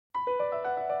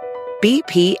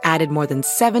BP added more than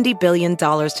 $70 billion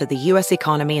to the U.S.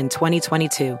 economy in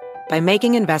 2022 by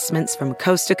making investments from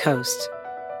coast to coast.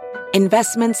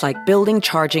 Investments like building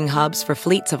charging hubs for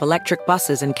fleets of electric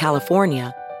buses in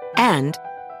California and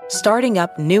starting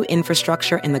up new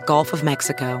infrastructure in the Gulf of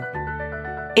Mexico.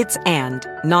 It's and,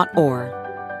 not or.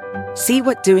 See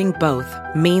what doing both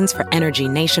means for energy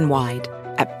nationwide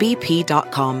at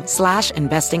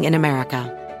bp.com/investing in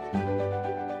America.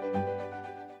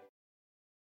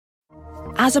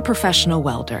 As a professional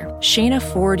welder, Shayna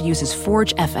Ford uses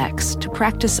Forge FX to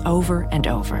practice over and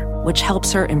over, which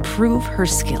helps her improve her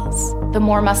skills. The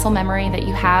more muscle memory that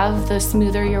you have, the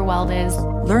smoother your weld is.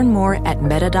 Learn more at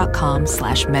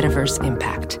meta.com/metaverse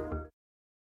impact.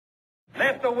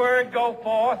 Let the word go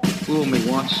forth. Fool me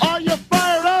once. Are you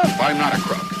fired up? I'm not a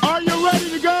crook. Are you ready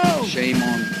to go? Shame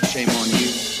on you.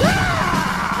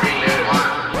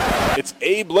 It's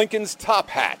Abe Lincoln's Top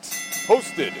Hat,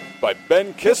 hosted by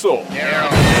Ben Kissel.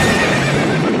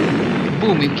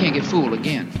 Fool me, we can't get fooled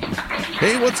again.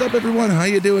 Hey, what's up, everyone? How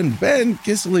you doing? Ben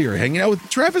Kissel here, hanging out with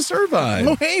Travis Irvine.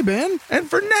 Oh, hey, Ben. And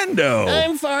Fernando.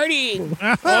 I'm farting.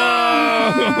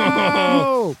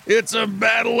 Oh, it's a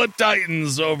battle of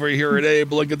titans over here at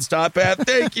Abe Lincoln's Top Hat.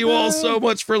 Thank you all so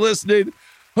much for listening.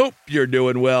 Hope you're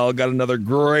doing well. Got another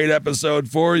great episode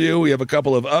for you. We have a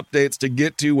couple of updates to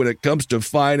get to when it comes to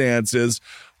finances.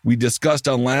 We discussed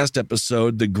on last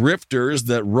episode the grifters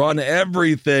that run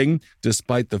everything,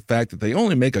 despite the fact that they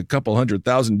only make a couple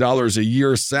 $100,000 a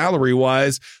year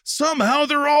salary-wise. Somehow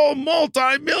they're all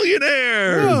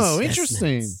multi-millionaires. Oh,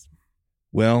 interesting.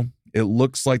 Well, it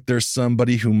looks like there's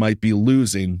somebody who might be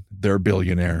losing their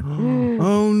billionaire.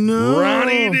 Oh, no.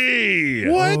 Ronnie D.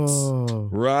 What? Oh.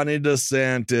 Ronnie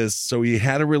DeSantis. So he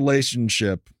had a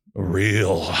relationship, a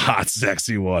real hot,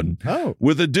 sexy one,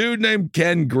 with a dude named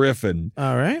Ken Griffin.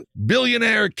 All right.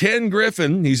 Billionaire Ken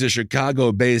Griffin. He's a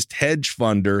Chicago-based hedge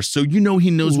funder, so you know he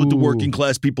knows what the working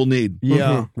class people need.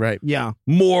 Yeah. Right. Yeah.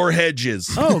 More hedges.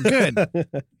 Oh, good.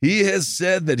 He has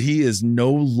said that he is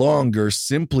no longer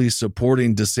simply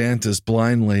supporting DeSantis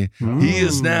blindly. He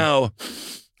is now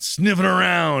sniffing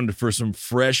around for some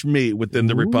fresh meat within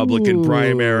the Republican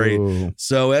primary.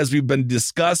 So as we've been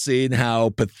discussing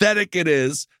how pathetic it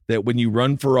is that when you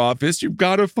run for office, you've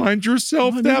got to find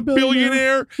yourself that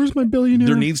billionaire. Where's my billionaire?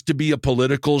 There needs to be a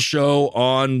political show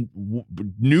on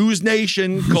News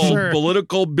Nation called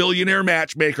Political Billionaire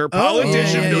Matchmaker,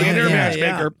 Politician Billionaire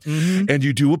Matchmaker. Yeah. Mm-hmm. And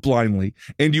you do it blindly,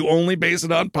 and you only base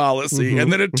it on policy.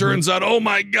 And then it turns out, oh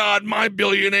my God, my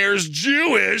billionaire's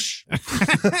Jewish.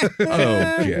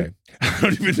 Okay. I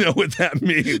don't even know what that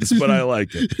means, but I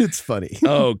like it. It's funny.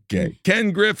 Okay.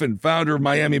 Ken Griffin, founder of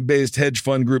Miami-based hedge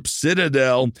fund group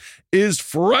Citadel, is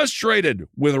frustrated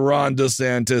with Ron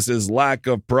DeSantis' lack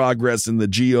of progress in the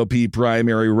GOP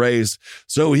primary race.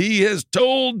 So he has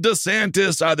told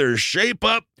DeSantis either shape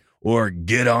up or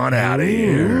get on out of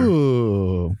here.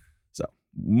 So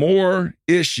more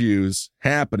issues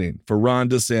happening for Ron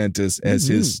DeSantis as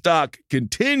his stock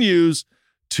continues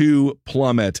to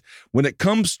plummet. When it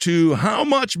comes to how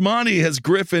much money has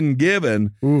Griffin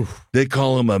given, they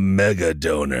call him a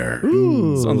mega-donor.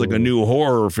 Sounds like a new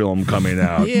horror film coming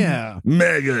out.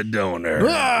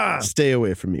 Mega-donor. Stay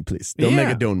away from me, please. Don't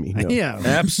mega-don me. No.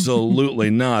 Absolutely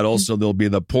not. Also, there'll be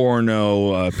the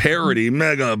porno parody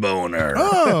mega-boner.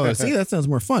 Oh, see, that sounds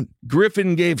more fun.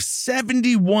 Griffin gave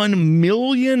 $71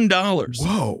 million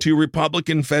to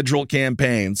Republican federal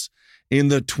campaigns in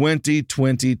the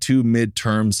 2022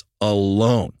 midterms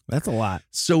alone. That's a lot.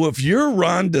 So if you're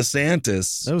Ron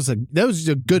DeSantis, that was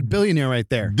a good billionaire right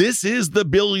there. This is the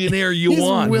billionaire you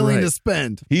want. He's willing to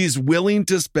spend. He's willing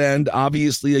to spend.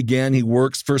 Obviously, again, he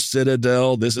works for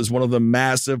Citadel. This is one of the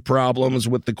massive problems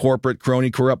with the corporate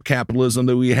crony corrupt capitalism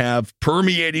that we have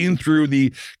permeating through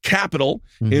the Capitol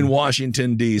in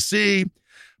Washington, D.C.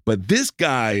 But this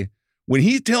guy, when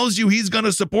he tells you he's going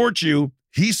to support you,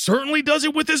 he certainly does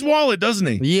it with his wallet, doesn't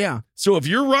he? Yeah. So if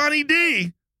you're Ronnie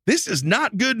D., this is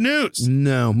not good news.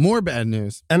 No, more bad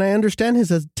news. And I understand his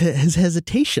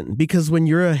hesitation, because when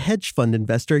you're a hedge fund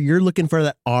investor, you're looking for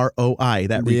that ROI,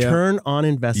 that return on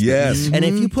investment. Yes. And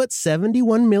if you put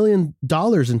 $71 million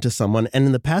into someone, and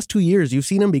in the past 2 years, you've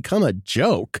seen him become a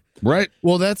joke. Right.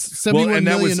 Well, that's 71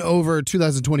 million over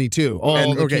 2022.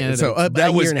 So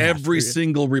that was every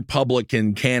single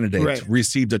Republican candidate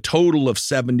received a total of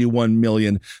 71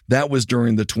 million. That was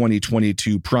during the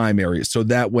 2022 primary. So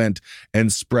that went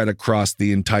and spread across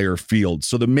the entire field.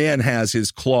 So the man has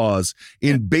his claws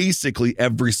in basically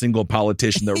every single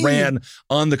politician that ran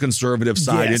on the conservative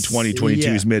side in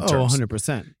 2022's midterms. Oh,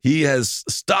 100%. He has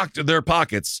stocked their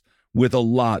pockets with a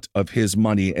lot of his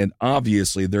money, and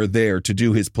obviously they're there to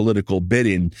do his political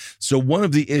bidding. So one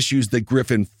of the issues that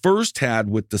Griffin first had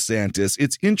with DeSantis,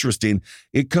 it's interesting,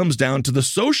 it comes down to the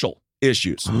social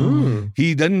issues.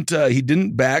 He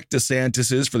didn't back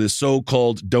DeSantis's for the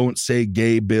so-called Don't Say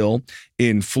Gay bill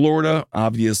in Florida.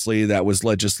 Obviously, that was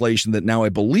legislation that now I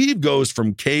believe goes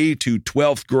from K to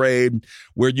 12th grade,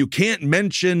 where you can't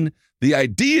mention the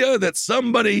idea that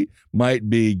somebody might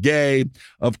be gay.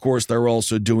 Of course, they're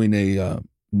also doing a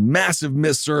massive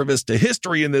misservice to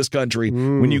history in this country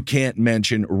when you can't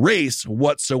mention race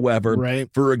whatsoever. Right.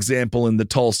 For example, in the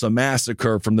Tulsa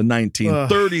massacre from the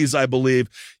 1930s, I believe,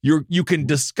 you can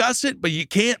discuss it, but you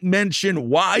can't mention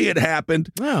why it happened.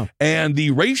 Oh. And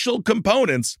the racial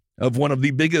components of one of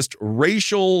the biggest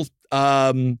racial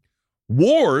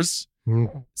wars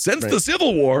since the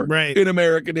Civil War in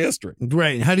American history.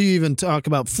 Right. How do you even talk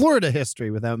about Florida history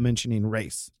without mentioning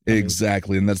race?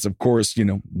 Exactly. And that's, of course,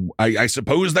 I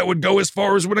suppose that would go as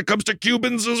far as when it comes to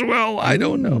Cubans as well. I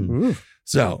don't know.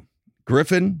 So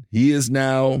Griffin, he is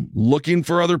now looking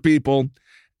for other people,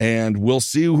 and we'll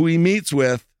see who he meets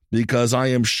with, because I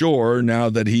am sure now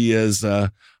that he is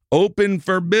open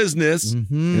for business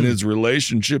and his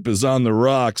relationship is on the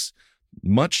rocks,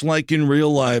 much like in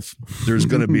real life, there's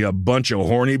going to be a bunch of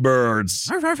horny birds.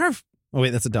 Oh, wait,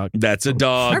 that's a dog. That's a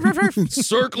dog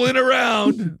circling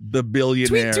around the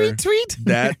billionaire. Tweet, tweet, tweet.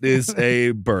 That is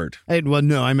a bird. Well,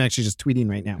 no, I'm actually just tweeting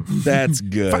right now. That's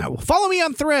good. Follow me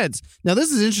on Threads. Now, this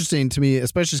is interesting to me,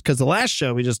 especially because the last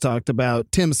show we just talked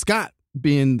about Tim Scott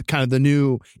being kind of the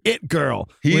new it girl.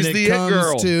 He's the it girl. When it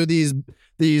comes to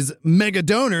these mega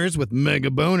donors with mega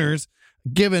boners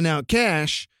giving out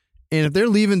cash. And if they're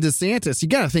leaving DeSantis, you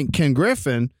got to think Ken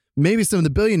Griffin, maybe some of the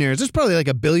billionaires. There's probably like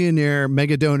a billionaire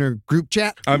mega-donor group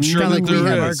chat. I'm sure like there we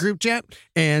have is. our group chat.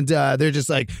 And they're just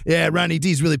like, yeah, Ronnie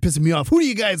D's really pissing me off. Who do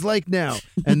you guys like now?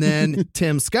 And then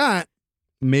Tim Scott,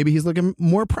 maybe he's looking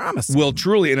more promising. Well,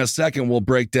 truly, in a second, we'll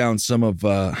break down some of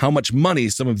how much money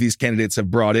some of these candidates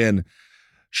have brought in.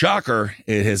 Shocker,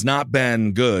 it has not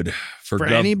been good for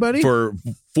anybody? For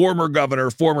former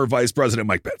governor, former vice president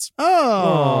Mike Pence.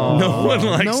 Oh. No one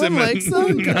likes him. Likes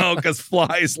him? No, because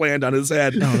flies land on his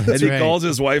head. That's and he right. calls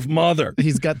his wife mother.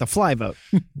 He's got the fly vote.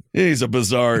 He's a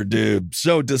bizarre dude.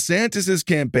 So DeSantis'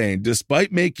 campaign,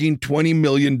 despite making $20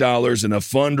 million in a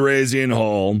fundraising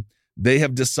haul, they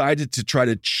have decided to try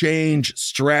to change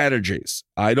strategies.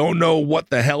 I don't know what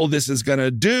the hell this is going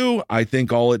to do. I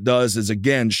think all it does is,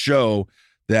 again, show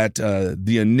that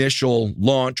the initial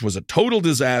launch was a total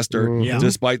disaster,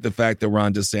 despite the fact that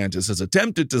Ron DeSantis has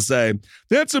attempted to say,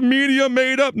 that's a media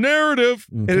made-up narrative,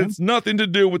 and it's nothing to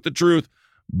do with the truth.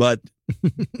 But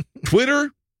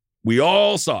Twitter, we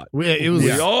all saw it.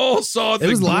 We all saw the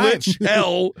glitch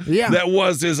hell that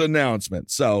was his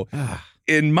announcement. So,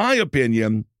 in my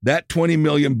opinion, that $20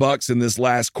 million in this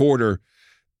last quarter,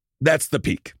 that's the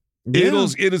peak. It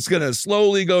is going to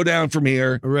slowly go down from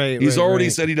here. Right. He's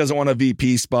already said he doesn't want a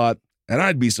VP spot, and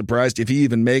I'd be surprised if he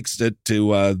even makes it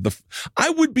to I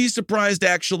would be surprised,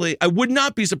 actually. I would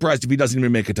not be surprised if he doesn't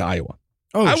even make it to Iowa.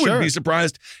 Oh, I wouldn't be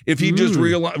surprised if he just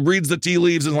reads the tea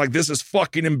leaves and like, this is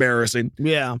fucking embarrassing.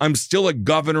 Yeah. I'm still a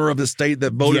governor of the state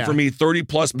that voted for me 30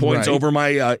 plus points over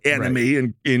my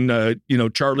enemy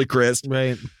in Charlie Crist.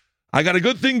 Right. I got a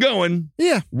good thing going.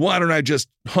 Yeah. Why don't I just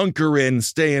hunker in,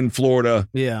 stay in Florida?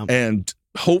 Yeah. And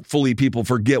hopefully people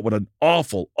forget what an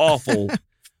awful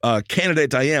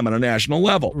candidate I am on a national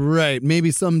level. Right. Maybe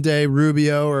someday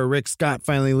Rubio or Rick Scott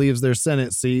finally leaves their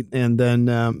Senate seat, and then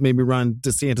maybe Ron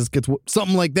DeSantis gets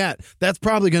something like that. That's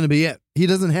probably going to be it. He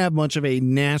doesn't have much of a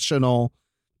national,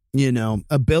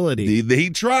 ability. He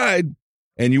tried,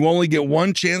 and you only get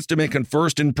one chance to make a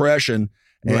first impression.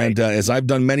 Right. And as I've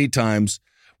done many times,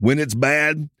 when it's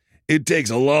bad, it takes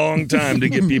a long time to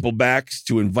get people back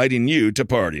to inviting you to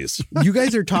parties. You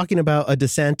guys are talking about a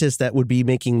DeSantis that would be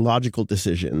making logical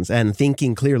decisions and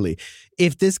thinking clearly.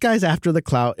 If this guy's after the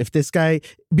clout,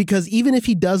 because even if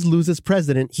he does lose as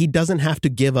president, he doesn't have to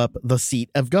give up the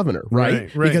seat of governor,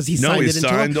 right? Because he signed it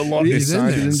into law. He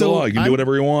signed it into law. He can do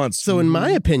whatever he wants. So in my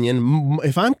opinion,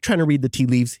 if I'm trying to read the tea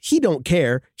leaves, he don't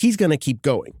care. He's going to keep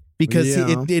going. Because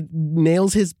it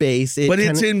nails his base.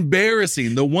 It's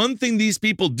embarrassing. The one thing these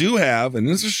people do have, and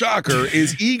this is a shocker,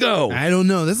 is ego. I don't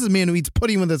know. This is a man who eats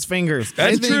pudding with his fingers.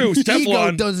 That's true. Teflon.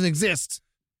 Ego doesn't exist.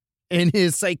 in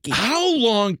his psyche. How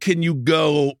long can you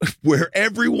go where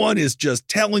everyone is just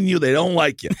telling you they don't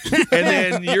like you? And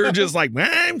then you're just like,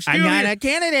 I'm not a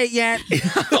candidate yet.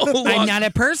 I'm not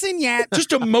a person yet.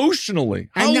 Just emotionally.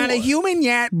 I'm not a human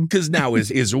yet. Because now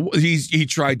he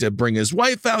tried to bring his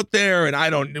wife out there,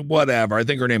 and whatever. I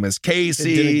think her name is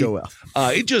Casey. It didn't go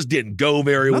well. It just didn't go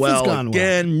very well.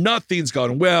 Nothing's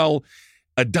gone well.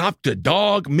 Adopt a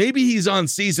dog. Maybe he's on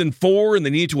season 4 and they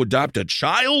need to adopt a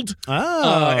child.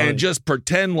 And just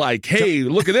pretend like, hey,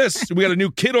 look at this. We got a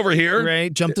new kid over here.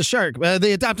 Right. Jump the shark.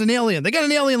 They adopt an alien. They got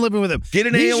an alien living with him. Get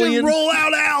an alien. Should roll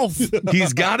out Elf.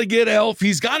 He's got to get Elf.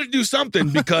 He's got to do something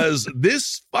because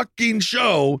this fucking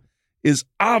show is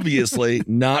obviously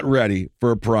not ready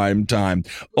for prime time.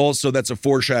 Also, that's a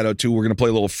foreshadow to we're going to play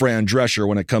a little Fran Drescher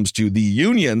when it comes to the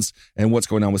unions and what's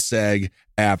going on with SAG,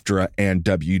 AFTRA, and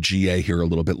WGA here a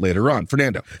little bit later on.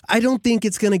 Fernando. I don't think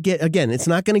it's going to it's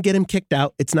not going to get him kicked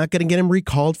out. It's not going to get him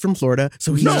recalled from Florida.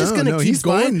 So he's just going to keep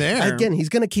going there. Again, he's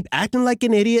going to keep acting like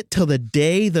an idiot till the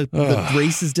day the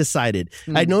race is decided.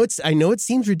 I know it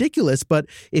seems ridiculous, but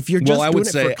if you're just doing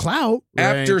it for clout.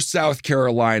 After South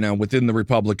Carolina within the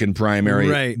Republican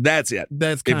primary, that's it.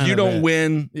 That's if you don't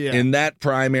win in that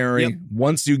primary,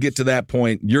 once you get to that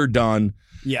point, you're done.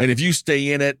 Yeah. And if you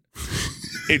stay in it,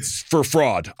 it's for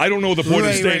fraud. I don't know the point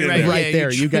of staying in there. Right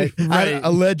there, you guys.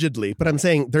 Allegedly, but I'm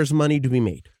saying there's money to be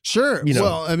made. Sure.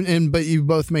 Well, but you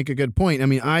both make a good point. I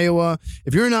mean, Iowa,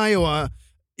 if you're in Iowa,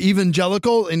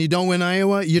 evangelical, and you don't win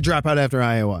Iowa, you drop out after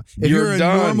Iowa. If you're a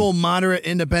normal, moderate,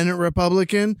 independent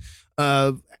Republican,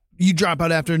 you drop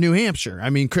out after New Hampshire.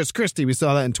 I mean, Chris Christie, we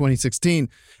saw that in 2016.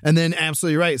 And then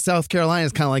absolutely right, South Carolina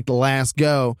is kind of like the last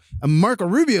go. In Marco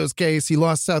Rubio's case, he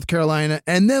lost South Carolina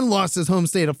and then lost his home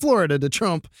state of Florida to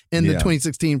Trump in the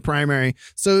 2016 primary.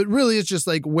 So it really is just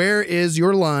like, where is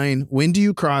your line? When do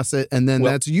you cross it? And then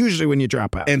that's usually when you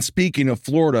drop out. And speaking of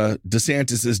Florida,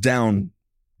 DeSantis is down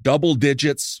double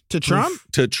digits to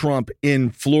Trump in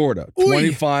Florida.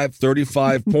 25,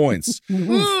 35 points.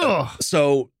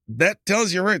 So that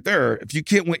tells you right there, if you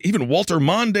can't win, even Walter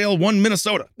Mondale won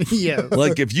Minnesota. Yeah.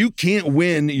 Like if you can't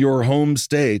win your home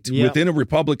state within a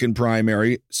Republican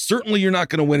primary, certainly you're not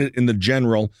going to win it in the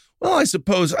general. Well, I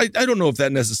suppose, I don't know if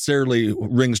that necessarily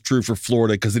rings true for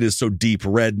Florida because it is so deep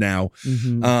red now.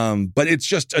 Mm-hmm. But it's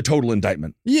just a total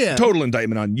indictment. Yeah. Total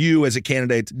indictment on you as a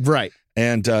candidate. Right.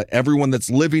 And everyone that's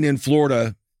living in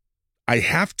Florida, I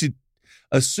have to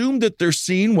assume that they're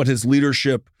seeing what his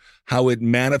leadership, how it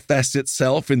manifests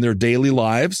itself in their daily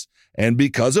lives. And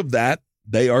because of that,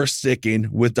 they are sticking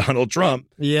with Donald Trump.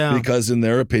 Yeah. Because in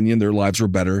their opinion, their lives were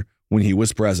better when he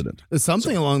was president.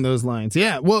 Something along those lines.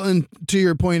 Yeah. Well, and to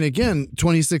your point again,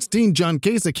 2016, John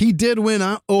Kasich, he did win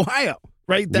Ohio,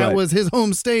 right? That was his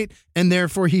home state. And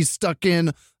therefore he's stuck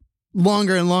in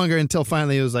longer and longer until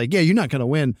finally it was like, yeah, you're not going to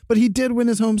win. But he did win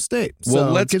his home state. So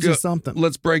well, let's gives you something.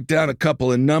 Let's break down a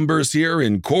couple of numbers here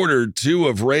in quarter 2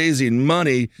 of raising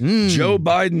money. Joe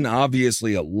Biden,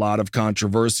 obviously a lot of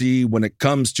controversy when it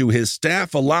comes to his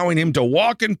staff allowing him to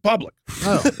walk in public.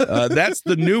 That's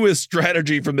the newest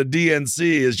strategy from the DNC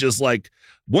is just like,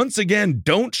 once again,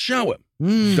 don't show him.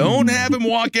 Don't have him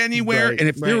walk anywhere. And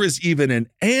if there is even an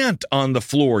ant on the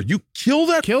floor, you kill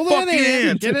that fucking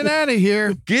ant. Get it out of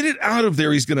here. Get it out of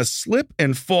there. He's going to slip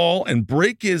and fall and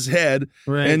break his head,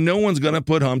 and no one's going to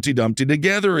put Humpty Dumpty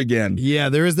together again. Yeah,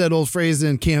 there is that old phrase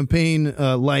in campaign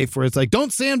life where it's like,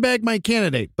 don't sandbag my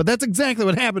candidate. But that's exactly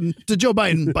what happened to Joe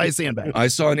Biden by sandbag. I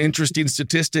saw an interesting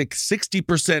statistic,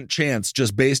 60% chance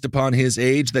just based upon his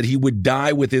age that he would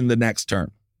die within the next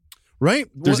term. Right.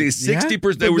 There's a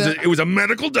 60%. It was a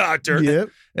medical doctor.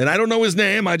 And I don't know his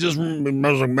name. I was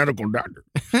a medical doctor.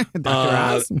 Dr.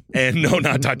 Oz? And no,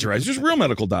 not Dr. Oz. Just a real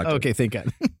medical doctor. Okay, thank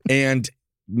God. And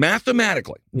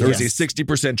mathematically, there's a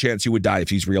 60% chance he would die if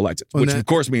he's reelected, which of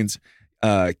course means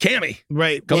Cammie.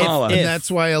 Right. Kamala. And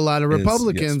that's why a lot of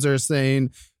Republicans are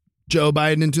saying Joe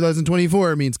Biden in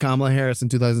 2024 means Kamala Harris in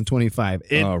 2025.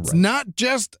 It's not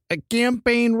just a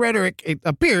campaign rhetoric. It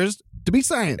appears to be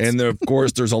science. And of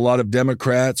course, there's a lot of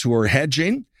Democrats who are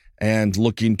hedging and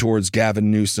looking towards Gavin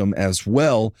Newsom as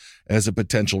well as a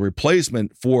potential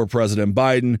replacement for President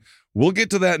Biden. We'll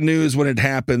get to that news when it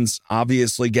happens.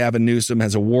 Obviously, Gavin Newsom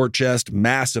has a war chest,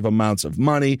 massive amounts of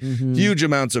money, huge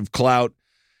amounts of clout.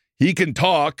 He can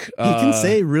talk. He can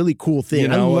say really cool things.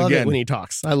 I love it when he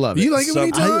talks. I love it. You like it when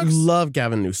he talks? I love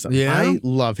Gavin Newsom. Yeah? I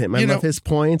love him. I love his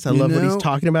points. I love what he's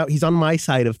talking about. He's on my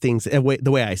side of things, the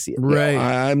way I see it. Right.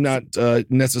 I'm not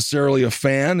necessarily a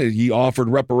fan. He offered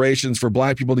reparations for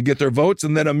black people to get their votes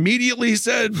and then immediately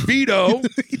said, veto,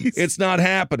 it's not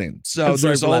happening. So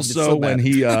there's also when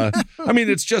he,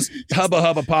 it's just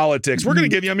hubba politics. We're going to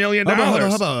give you $1 million.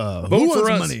 Hubba. Vote Who for wants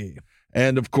us. money?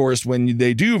 And of course, when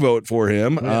they do vote for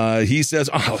him, he says,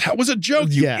 "Oh, that was a joke,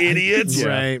 you idiots!"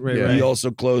 Right. He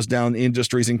also closed down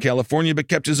industries in California, but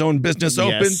kept his own business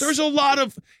open. There's a lot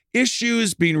of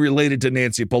issues being related to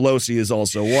Nancy Pelosi is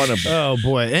also one of them. Oh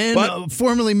boy, and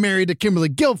formerly married to Kimberly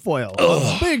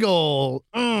Guilfoyle. Big old.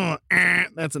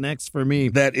 That's an X for me.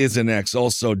 That is an X.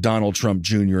 Also, Donald Trump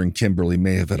Jr. and Kimberly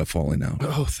may have had a falling out.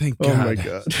 Oh, thank God. Oh my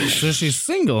God. So she's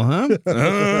single, huh?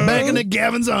 Back into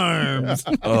Gavin's arms.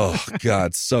 Oh,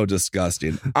 God, so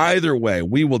disgusting. Either way,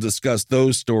 we will discuss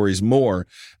those stories more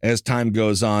as time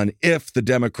goes on if the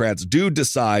Democrats do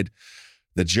decide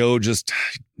that Joe just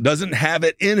doesn't have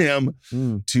it in him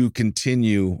to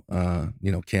continue,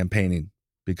 campaigning,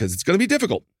 because it's going to be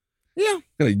difficult. Yeah.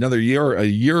 Another year, a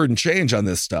year and change on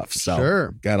this stuff.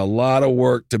 So got a lot of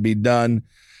work to be done,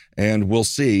 and we'll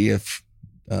see if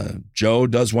Joe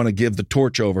does want to give the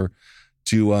torch over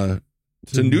to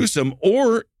Newsom,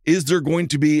 or is there going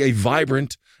to be a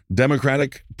vibrant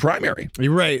Democratic primary?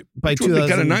 You're right. Which would be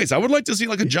kind of nice. I would like to see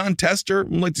like a John Tester.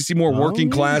 I'd like to see more working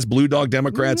class blue dog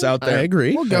Democrats out there. I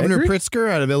agree. Well, Governor Pritzker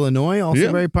out of Illinois,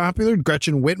 also very popular.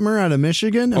 Gretchen Whitmer out of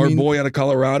Michigan. Our boy out of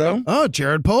Colorado. Oh,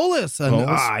 Jared Polis.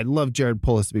 I'd love Jared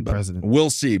Polis to be president.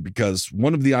 We'll see, because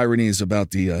one of the ironies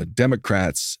about the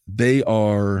Democrats, they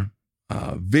are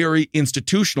very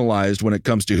institutionalized when it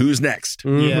comes to who's next.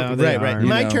 Yeah, right.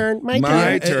 My turn.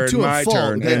 To a fault.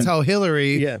 Turn. That's how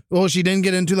Hillary, well, she didn't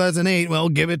get in 2008. Well,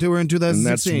 give it to her in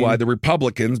 2016. And that's why the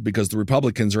Republicans, because the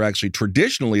Republicans are actually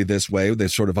traditionally this way. They've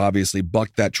sort of obviously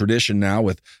bucked that tradition now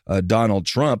with Donald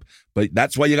Trump. But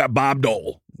that's why you got Bob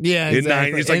Dole. Yeah,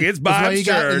 exactly. It's like, it's Bob's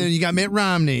turn. And then you got Mitt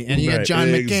Romney, and you got John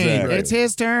McCain. It's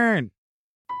his turn.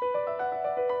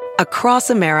 Across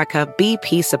America,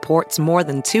 BP supports more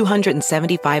than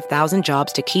 275,000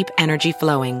 jobs to keep energy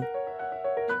flowing.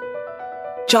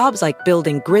 Jobs like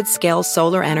building grid-scale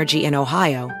solar energy in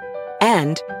Ohio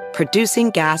and producing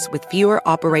gas with fewer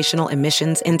operational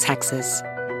emissions in Texas.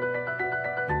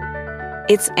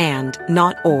 It's and,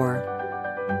 not or.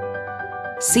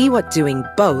 See what doing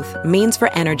both means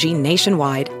for energy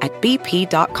nationwide at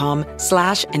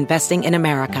bp.com/investing in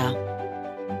America.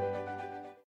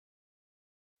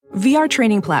 VR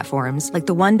training platforms, like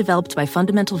the one developed by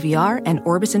Fundamental VR and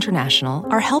Orbis International,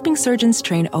 are helping surgeons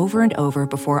train over and over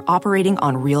before operating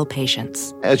on real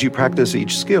patients. As you practice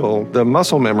each skill, the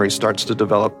muscle memory starts to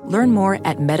develop. Learn more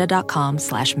at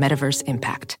meta.com/metaverse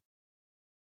impact.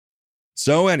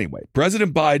 So anyway,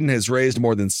 President Biden has raised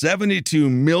more than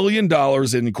 $72 million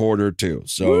in quarter two.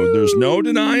 So there's no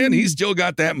denying he's still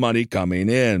got that money coming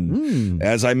in.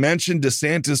 As I mentioned,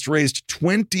 DeSantis raised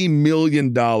 $20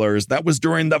 million. That was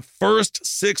during the first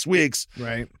 6 weeks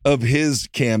of his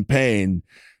campaign.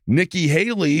 Nikki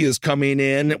Haley is coming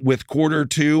in with quarter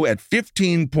two at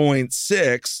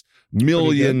 $15.6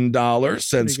 million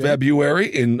since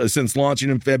February, since launching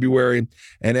in February.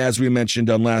 And as we mentioned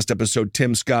on last episode,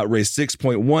 Tim Scott raised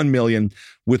 $6.1 million,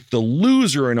 with the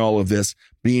loser in all of this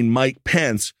being Mike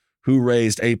Pence, who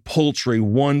raised a paltry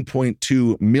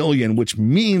 $1.2 million, which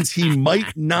means he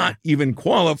might not even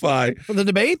qualify for the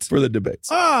debates.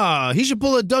 He should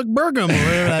pull a Doug Burgum, or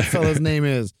whatever that fellow's name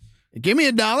is. Give me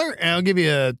 $1 and I'll give you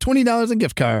 $20 in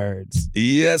gift cards.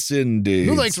 Yes, indeed.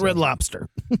 Who likes Red Lobster?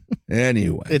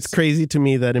 Anyway, it's crazy to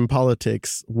me that in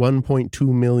politics, $1.2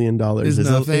 million is a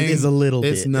little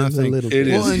bit. It's nothing. It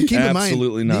is and keep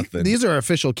absolutely in mind, nothing. These are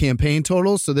official campaign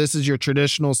totals. So this is your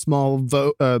traditional small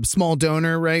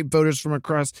donor, right? Voters from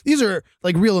across. These are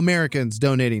like real Americans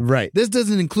donating. Right. This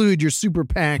doesn't include your super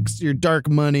PACs, your dark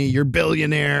money, your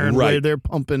billionaire, and where they're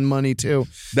pumping money to.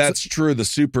 That's true. The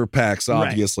super PACs,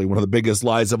 obviously, one of the biggest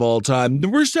lies of all time.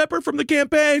 We're separate from the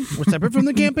campaign.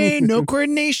 No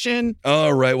coordination.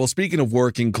 All right. Well, speaking of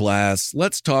working class,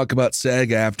 let's talk about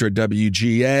SAG-AFTRA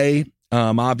WGA.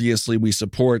 Obviously, we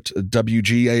support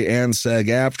WGA and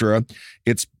SAG-AFTRA.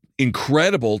 It's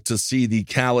incredible to see the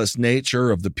callous nature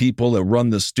of the people that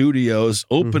run the studios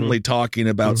openly talking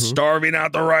about starving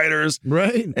out the writers,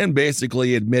 and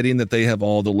basically admitting that they have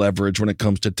all the leverage when it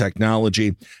comes to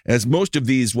technology, as most of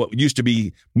these what used to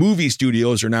be movie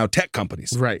studios are now tech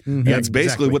companies. That's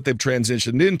basically what they've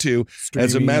transitioned into. Streaming.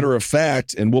 As a matter of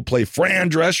fact, and we'll play Fran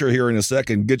Drescher here in a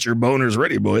second. Get your boners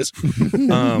ready, boys.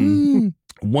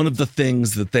 one of the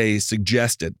things that they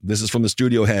suggested, this is from the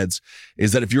studio heads,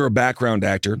 is that if you're a background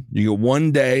actor, you get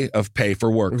 1 day of pay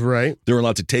for work. Right. They're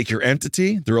allowed to take your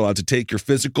entity, they're allowed to take your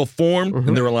physical form,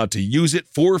 and they're allowed to use it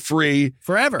for free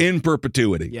forever in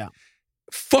perpetuity. Yeah.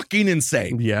 Fucking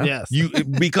insane. Yeah. Yes.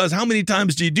 Because how many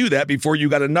times do you do that before you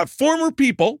got enough former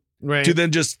people to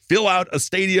then just fill out a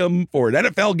stadium for an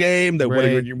NFL game that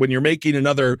when you're making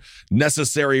another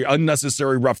unnecessary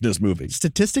roughness movie?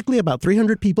 Statistically, about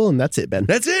 300 people, and that's it, Ben.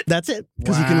 That's it? That's it.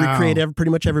 Because you can recreate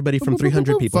pretty much everybody from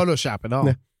 300 people. Photoshop it all.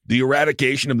 Yeah. The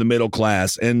eradication of the middle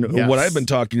class. And what I've been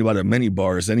talking about at many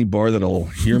bars, any bar that'll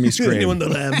hear me scream, anyone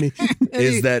that'll have me,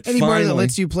 is that any finally... bar that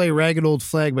lets you play Ragged Old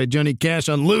Flag by Johnny Cash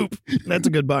on loop. That's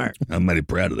a good bar. I'm mighty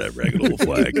proud of that Ragged Old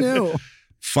Flag. No.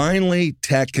 Finally,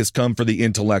 tech has come for the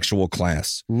intellectual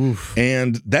class. Oof.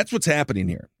 And that's what's happening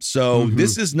here. So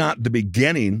this is not the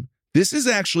beginning. This is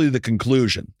actually the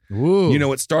conclusion. Ooh. You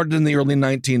know, it started in the early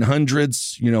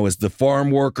 1900s, you know, as the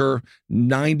farm worker.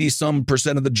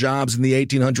 90% of the jobs in the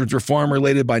 1800s were farm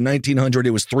related. By 1900,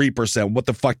 it was 3%. What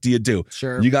the fuck do you do?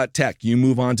 Sure. You got tech. You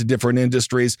move on to different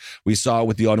industries. We saw it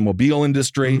with the automobile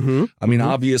industry. I mean,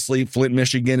 obviously, Flint,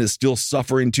 Michigan is still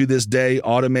suffering to this day.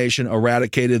 Automation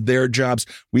eradicated their jobs.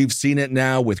 We've seen it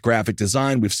now with graphic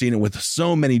design. We've seen it with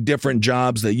so many different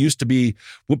jobs that used to be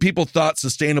what people thought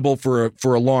sustainable for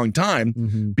a long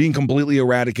time, being completely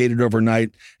eradicated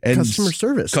overnight. And customer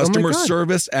service. Customer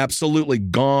service, absolutely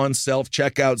gone.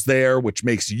 Self-checkouts there, which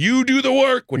makes you do the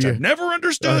work, which I've never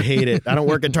understood. I hate it. I don't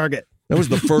work at Target. That was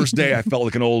the first day I felt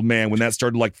like an old man when that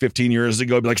started like 15 years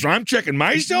ago. I'd be like, so I'm checking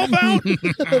myself out?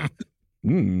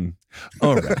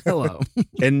 All right. Hello.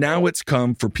 And now it's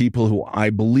come for people who I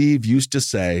believe used to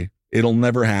say, it'll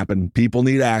never happen. People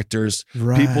need actors.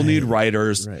 People need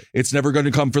writers. It's never going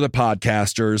to come for the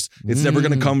podcasters. It's never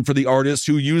going to come for the artists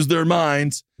who use their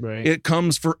minds. It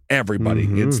comes for everybody.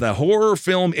 It's the horror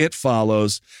film It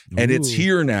Follows, and it's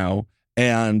here now.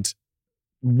 And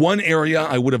one area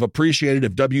I would have appreciated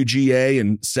if WGA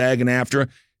and SAG and AFTRA,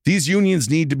 these unions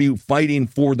need to be fighting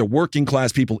for the working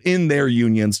class people in their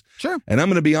unions. Sure. And I'm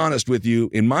going to be honest with you.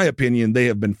 In my opinion, they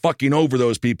have been fucking over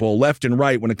those people left and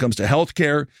right when it comes to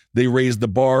healthcare. They raised the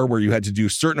bar where you had to do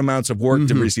certain amounts of work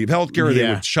to receive healthcare. They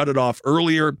would shut it off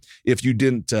earlier if you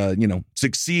didn't,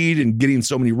 succeed in getting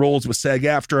so many roles with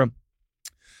SAG-AFTRA.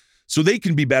 So they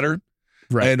can be better.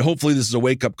 And hopefully this is a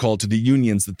wake-up call to the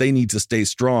unions that they need to stay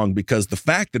strong, because the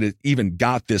fact that it even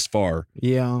got this far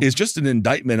is just an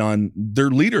indictment on their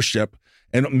leadership,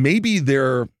 and maybe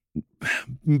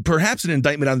perhaps an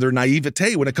indictment on their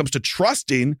naivete when it comes to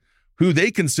trusting who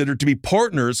they consider to be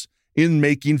partners in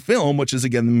making film, which is,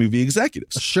 again, the movie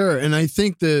executives. Sure. And I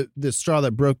think the straw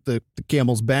that broke the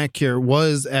camel's back here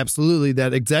was absolutely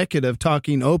that executive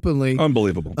talking openly.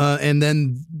 Unbelievable. And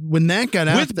then when that got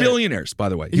out with billionaires, by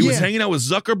the way. He was hanging out with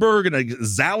Zuckerberg and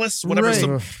Zallis,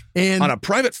 whatever. And on a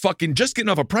private just getting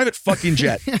off a private fucking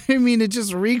jet. I mean, it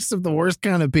just reeks of the worst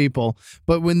kind of people.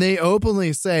 But when they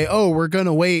openly say, oh, we're going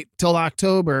to wait till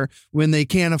October when they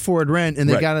can't afford rent and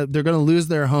they're going to lose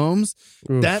their homes,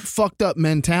 that fucked up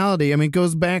mentality. I mean, it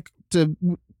goes back to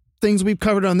things we've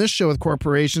covered on this show with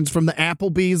corporations, from the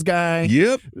Applebee's guy.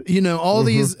 Yep. You know, all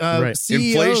these CEOs.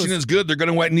 Inflation is good. They're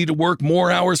going to need to work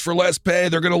more hours for less pay.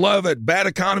 They're going to love it. Bad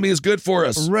economy is good for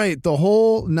us. Right. The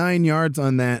whole 9 yards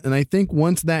on that. And I think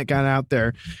once that got out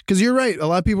there, because you're right, a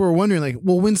lot of people were wondering, like,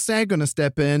 well, when's SAG going to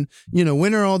step in? You know,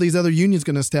 when are all these other unions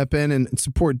going to step in and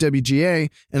support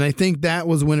WGA? And I think that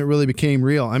was when it really became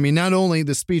real. I mean, not only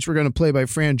the speech we're going to play by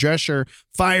Fran Drescher,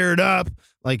 fired up,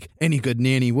 like any good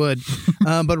nanny would.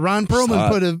 But Ron Perlman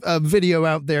put a video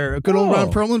out there. Good old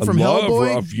Ron Perlman from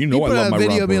Hellboy. You know, he put I love out my a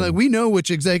video Ron being Perlman. like, we know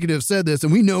which executive said this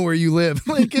and we know where you live.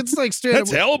 Like, it's like straight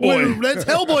That's Hellboy. That's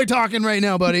Hellboy talking right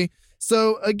now, buddy.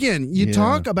 So again, you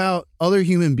talk about other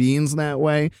human beings that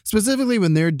way, specifically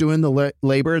when they're doing the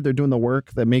labor, they're doing the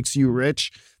work that makes you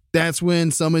rich. That's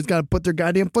when somebody's got to put their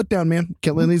goddamn foot down, man.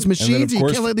 Can't let these machines, you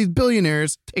can't let these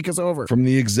billionaires take us over. From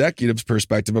the executive's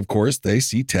perspective, of course, they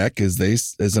see tech as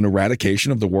an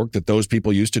eradication of the work that those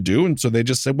people used to do. And so they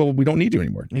just said, well, we don't need you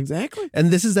anymore. Exactly.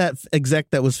 And this is that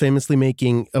exec that was famously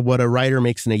making what a writer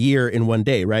makes in a year in one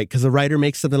day, right? Because a writer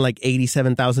makes something like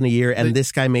 $87,000 a year, and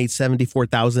this guy made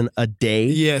 $74,000 a day.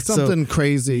 Yeah, something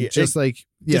crazy. Just like,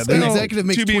 the executive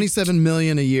makes $27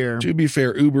 million a year. To be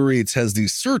fair, Uber Eats has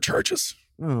these surcharges.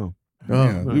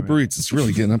 Uber Eats is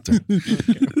really getting up there.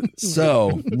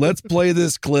 So let's play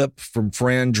this clip from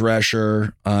Fran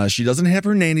Drescher. She doesn't have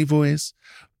her nanny voice,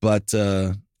 but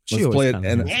let's play it.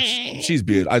 And she's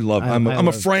beautiful. I love. I'm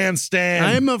a Fran stan.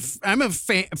 I'm a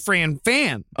Fran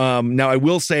fan. Now I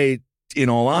will say, in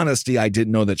all honesty, I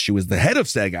didn't know that she was the head of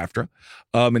SAG-AFTRA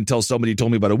until somebody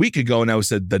told me about a week ago, and I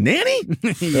said, "The nanny,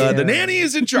 the nanny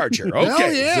is in charge here."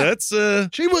 Okay, yeah. so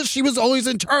that's she was always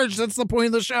in charge. That's the point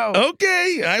of the show.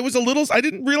 Okay, I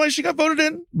didn't realize she got voted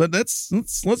in, but let's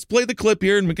play the clip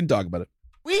here and we can talk about it.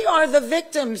 We are the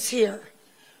victims here.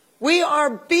 We are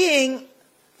being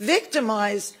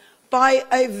victimized by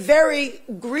a very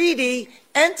greedy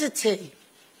entity.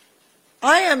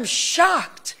 I am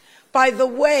shocked by the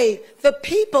way the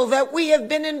people that we have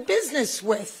been in business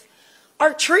with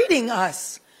are treating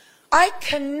us. I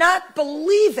cannot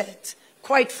believe it,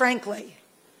 quite frankly.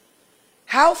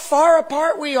 How far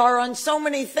apart we are on so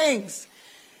many things.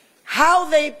 How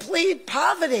they plead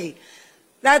poverty,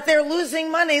 that they're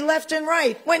losing money left and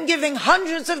right when giving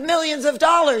hundreds of millions of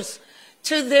dollars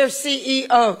to their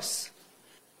CEOs.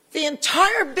 The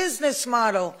entire business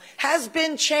model has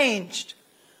been changed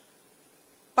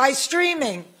by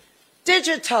streaming,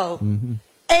 digital,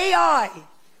 AI.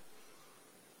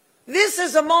 This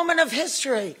is a moment of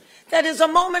history. That is a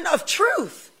moment of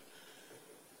truth.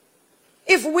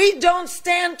 If we don't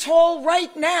stand tall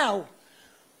right now,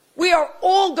 we are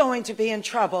all going to be in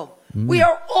trouble. We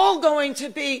are all going to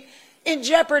be in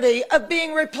jeopardy of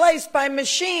being replaced by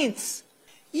machines.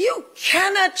 You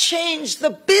cannot change the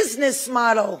business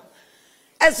model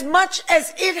as much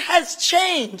as it has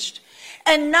changed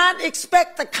and not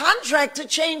expect the contract to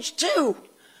change too.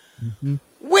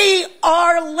 We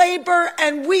are labor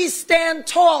and we stand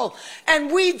tall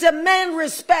and we demand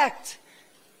respect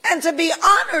and to be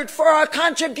honored for our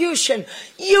contribution.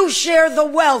 You share the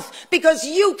wealth because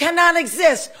you cannot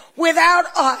exist without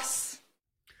us.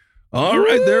 All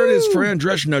right, there it is, Fran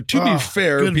Drescher. Now, to be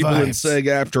fair, people in vibes.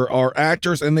 SAG-AFTRA are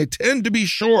actors, and they tend to be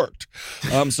short.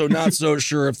 So not so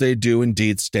sure if they do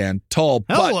indeed stand tall.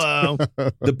 Hello.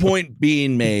 But the point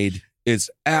being made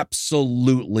is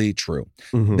absolutely true.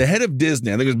 The head of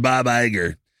Disney, I think it was Bob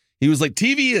Iger, he was like,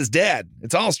 TV is dead.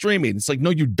 It's all streaming. It's like, no,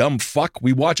 you dumb fuck.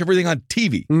 We watch everything on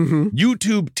TV.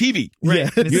 YouTube TV.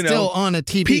 Right. It's still on a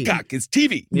TV. Peacock is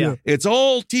TV. Yeah. It's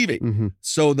all TV.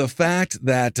 So the fact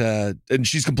that, and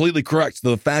she's completely correct,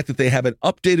 the fact that they haven't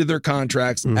updated their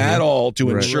contracts at all to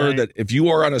ensure that if you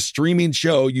are on a streaming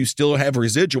show, you still have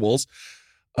residuals,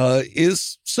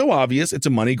 is so obvious. It's a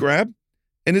money grab.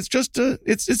 And it's just,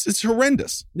 it's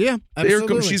horrendous. Yeah,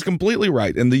 absolutely. She's completely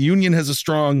right. And the union has a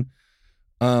strong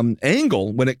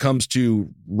angle when it comes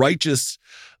to righteous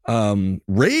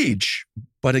rage.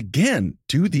 But again,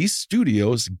 do these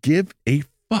studios give a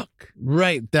fuck?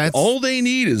 Right. That's all they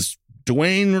need is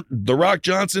Dwayne, The Rock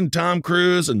Johnson, Tom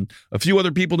Cruise, and a few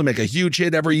other people to make a huge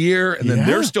hit every year. And then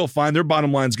they're still fine. Their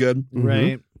bottom line's good.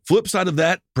 Right. Flip side of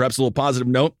that, perhaps a little positive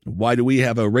note. Why do we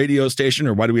have a radio station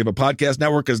or why do we have a podcast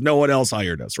network? Because no one else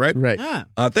hired us, right? Right.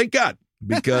 Thank God.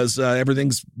 Because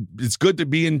it's good to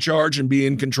be in charge and be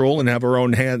in control and have our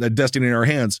own destiny in our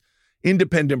hands.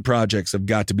 Independent projects have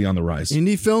got to be on the rise.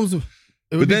 Indie films,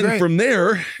 but then from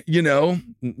there,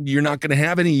 you're not going to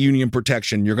have any union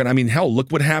protection. Hell,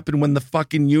 look what happened when the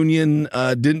fucking union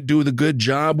didn't do the good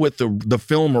job with the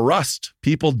film Rust.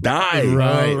 People died.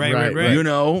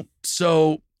 Right.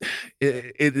 So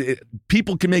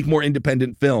people can make more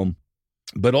independent film,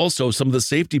 but also some of the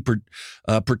safety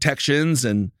protections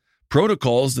and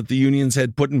protocols that the unions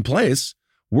had put in place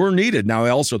were needed. Now, I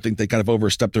also think they kind of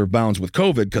overstepped their bounds with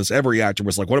COVID because every actor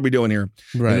was like, what are we doing here?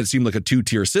 Right. And it seemed like a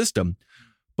two-tier system.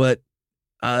 But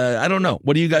I don't know.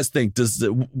 What do you guys think? This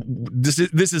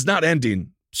is not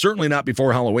ending. Certainly not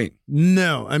before Halloween.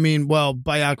 No.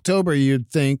 By October, you'd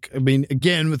think,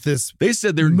 again, with this. They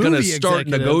said they're going to start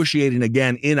negotiating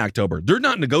again in October. They're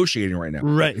not negotiating right now.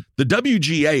 Right. The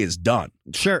WGA is done.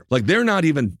 Sure. Like, they're not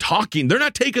even talking. They're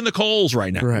not taking the calls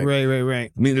right now.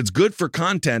 Right. It's good for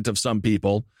content of some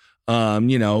people.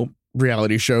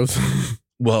 Reality shows.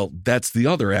 Well, that's the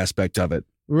other aspect of it.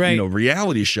 Right.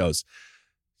 Reality shows.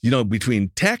 Between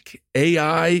tech,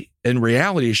 AI, and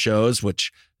reality shows,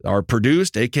 which are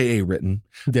produced, aka written.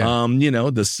 Yeah.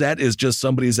 The set is just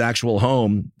somebody's actual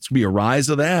home. It's gonna be a rise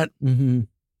of that.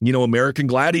 American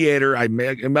Gladiator, I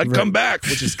might come back,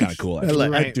 which is kind of cool. I do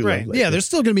love that. Yeah, there's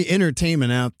still going to be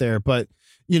entertainment out there, but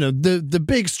the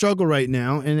big struggle right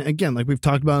now, and again, like we've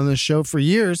talked about on this show for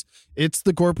years, it's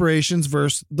the corporations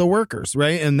versus the workers,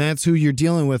 right? And that's who you're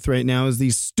dealing with right now is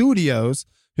these studios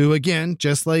who, again,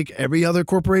 just like every other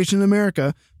corporation in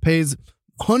America, pays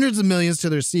hundreds of millions to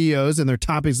their CEOs and their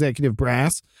top executive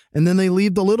brass, and then they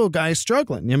leave the little guy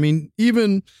struggling.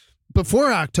 Even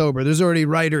before October, there's already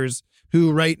writers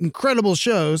who write incredible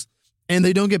shows, And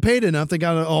they don't get paid enough. They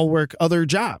got to all work other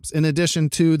jobs in addition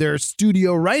to their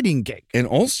studio writing gig. And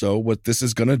also what this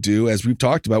is going to do, as we've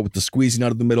talked about with the squeezing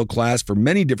out of the middle class for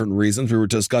many different reasons. We were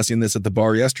discussing this at the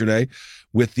bar yesterday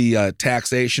with the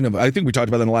taxation of, I think we talked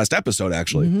about that in the last episode,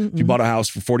 actually. If you bought a house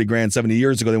for 40 grand 70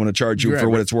 years ago, they want to charge you for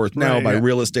what it's worth now by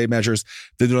real estate measures.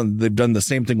 They've done the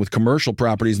same thing with commercial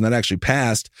properties, and that actually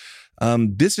passed.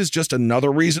 This is just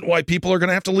another reason why people are going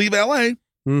to have to leave LA.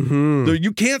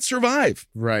 You can't survive.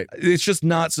 Right. It's just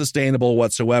not sustainable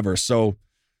whatsoever. So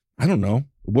I don't know.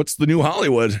 What's the new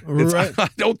Hollywood? Right. I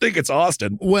don't think it's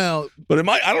Austin. Well, but it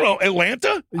might, I don't know,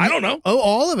 Atlanta? I don't know. Oh,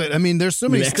 all of it. I mean, there's so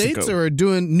many states that are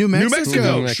doing New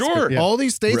Mexico. Sure. Yeah. All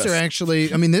these states are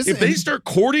actually, I mean, this. If they start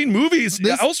courting movies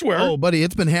elsewhere. Oh, buddy,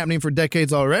 it's been happening for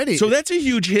decades already. So that's a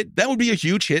huge hit. That would be a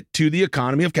huge hit to the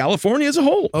economy of California as a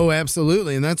whole. Oh,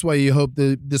 absolutely. And that's why you hope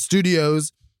the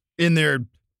studios in their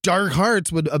dark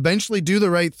hearts would eventually do the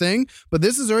right thing. But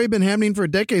this has already been happening for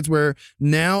decades, where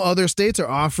now other states are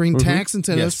offering tax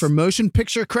incentives for motion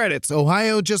picture credits.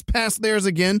 Ohio just passed theirs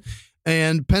again,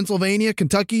 and Pennsylvania,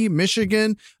 Kentucky,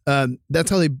 Michigan. That's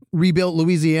how they rebuilt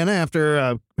Louisiana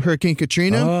after Hurricane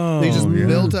Katrina. They just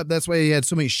built up. That's why you had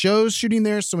so many shows shooting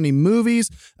there, so many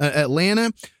movies.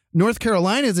 Atlanta. North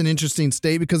Carolina is an interesting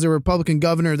state because their Republican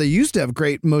governor, they used to have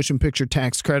great motion picture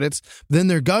tax credits. Then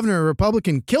their governor, a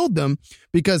Republican, killed them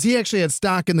because he actually had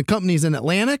stock in the companies in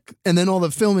Atlanta, and then all the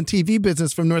film and TV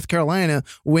business from North Carolina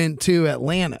went to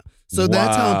Atlanta. So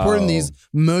that's how important these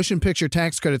motion picture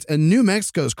tax credits, and New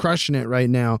Mexico's crushing it right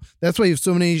now. That's why you have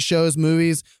so many shows,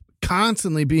 movies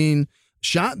constantly being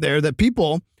shot there that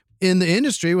people in the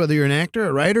industry, whether you're an actor,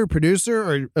 a writer,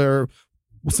 producer, or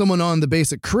someone on the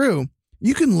basic crew,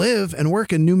 you can live and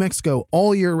work in New Mexico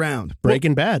all year round.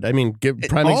 Breaking Bad. I mean, give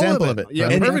prime example of it.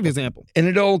 Yeah, perfect example. And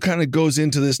it all kind of goes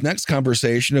into this next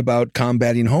conversation about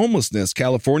combating homelessness.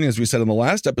 California, as we said in the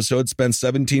last episode, spent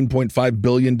 $17.5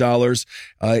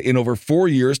 billion in over 4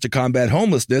 years to combat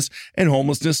homelessness, and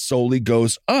homelessness solely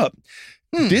goes up.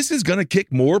 This is going to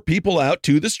kick more people out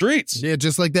to the streets. Yeah,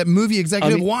 just like that movie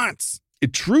executive wants.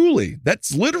 Truly,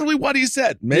 that's literally what he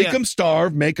said. Make them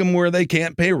starve, make them where they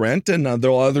can't pay rent, and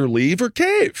they'll either leave or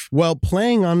cave. Well,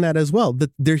 playing on that as well,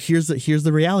 here's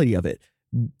the reality of it.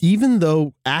 Even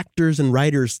though actors and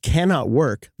writers cannot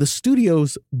work, the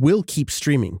studios will keep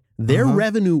streaming. Their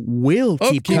revenue will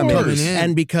keep coming.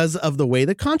 And because of the way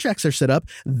the contracts are set up,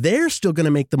 they're still going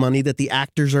to make the money that the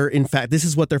actors are, in fact, this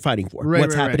is what they're fighting for,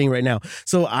 what's happening right now.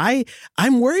 So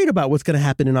I'm worried about what's going to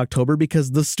happen in October,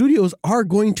 because the studios are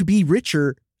going to be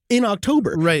richer in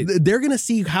October. Right. They're going to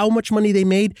see how much money they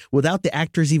made without the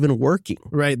actors even working.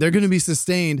 Right. They're going to be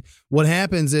sustained. What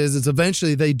happens is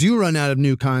eventually they do run out of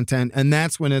new content, and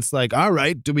that's when it's like, all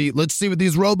right, let's see what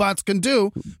these robots can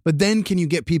do. But then can you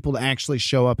get people to actually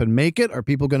show up and make it? Are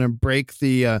people going to break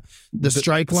the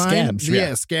strike line? Scabs.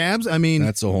 Yeah, scabs. I mean,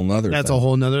 that's a whole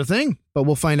nother thing. But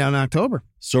we'll find out in October.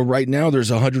 So right now there's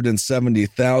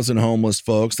 170,000 homeless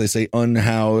folks. They say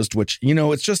unhoused, which,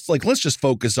 it's just like, let's just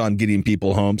focus on getting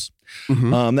people homes.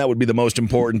 That would be the most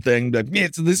important thing.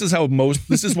 This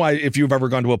is why if you've ever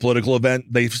gone to a political event,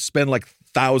 they spend like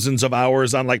thousands of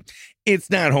hours on like, it's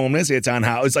not homeless, it's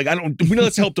unhoused. It's like,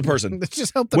 let's help the person. Let's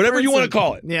just help the whatever person. you want to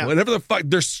call it. Yeah. Whatever the fuck,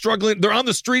 they're struggling. They're on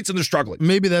the streets and they're struggling.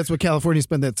 Maybe that's what California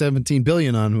spent that $17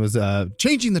 billion on, was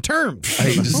changing the terms for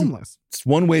the homeless. It's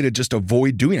one way to just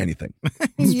avoid doing anything.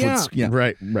 Yeah.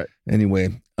 Right.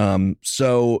 Anyway,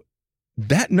 so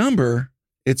that number,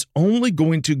 it's only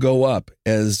going to go up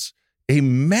as a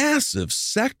massive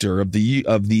sector of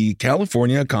the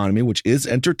California economy, which is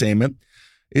entertainment,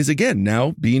 is again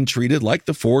now being treated like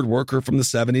the Ford worker from the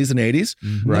 70s and 80s,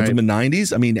 from the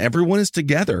 90s. I mean, everyone is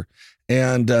together,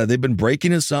 and they've been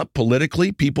breaking us up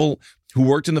politically. People who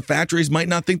worked in the factories might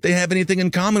not think they have anything in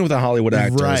common with a Hollywood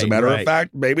actor. As a matter of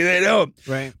fact, maybe they don't.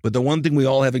 Right. But the one thing we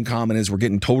all have in common is we're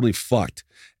getting totally fucked.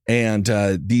 And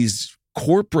these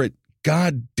corporate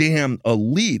goddamn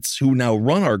elites who now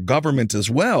run our government as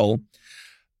well,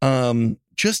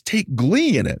 just take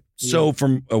glee in it. Yeah. So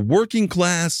from a working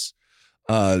class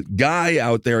guy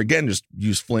out there, again, just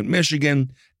use Flint,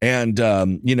 Michigan, and,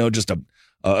 just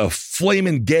a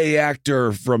flaming gay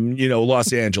actor from,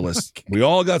 Los Angeles. Okay. We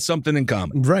all got something in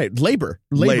common. Right. Labor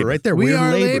right there. We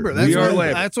are labor.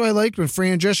 Labor. That's what I liked with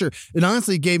Fran Drescher. It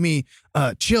honestly gave me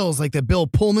chills, like the Bill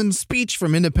Pullman speech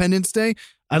from Independence Day.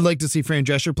 I'd like to see Fran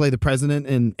Drescher play the president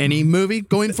in any movie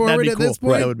going forward at this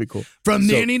point. That would be cool. From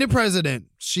nanny to president,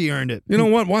 she earned it. You know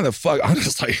what? Why the fuck? I'm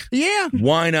just like,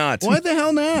 why not? Why the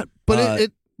hell not? But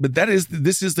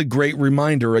this is the great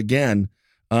reminder again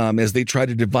as they try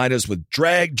to divide us with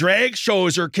drag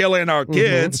shows are killing our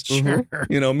kids. Sure.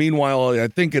 Meanwhile, I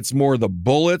think it's more the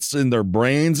bullets in their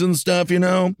brains and stuff,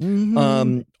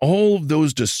 all of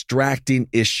those distracting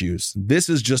issues. This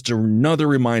is just another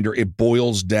reminder. It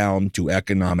boils down to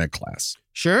economic class.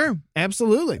 Sure,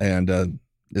 absolutely. And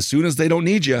as soon as they don't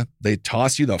need you, they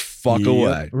toss you the fuck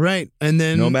away. Right. And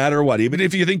then no matter what, even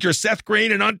if you think you're Seth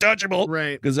Green and untouchable,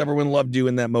 right? Because everyone loved you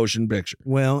in that motion picture.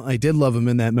 Well, I did love him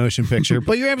in that motion picture,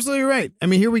 but you're absolutely right. I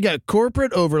mean, here we got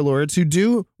corporate overlords who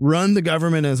do run the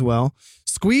government as well,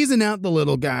 squeezing out the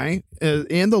little guy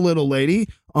and the little lady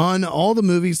on all the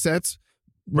movie sets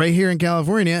right here in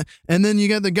California. And then you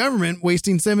got the government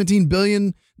wasting $17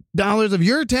 billion of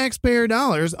your taxpayer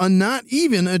dollars on not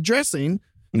even addressing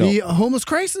the homeless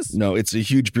crisis. No, it's a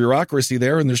huge bureaucracy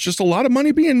there, and there's just a lot of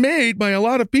money being made by a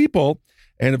lot of people.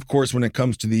 And of course, when it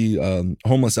comes to the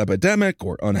homeless epidemic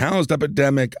or unhoused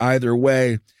epidemic, either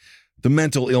way, the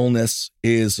mental illness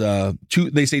is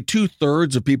they say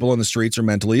 2/3 of people on the streets are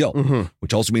mentally ill,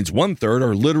 which also means 1/3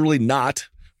 are literally not,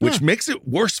 which makes it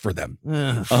worse for them.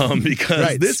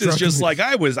 Because this is just like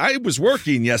I was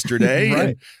working yesterday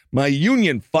and my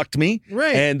union fucked me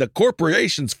and the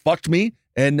corporations fucked me.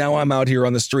 And now I'm out here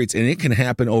on the streets, and it can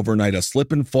happen overnight. A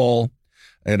slip and fall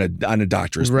on a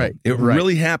doctor's bill. It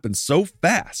really happens so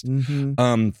fast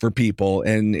for people,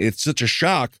 and it's such a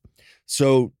shock.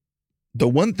 So the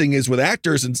one thing is with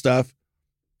actors and stuff,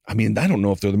 I mean, I don't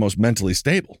know if they're the most mentally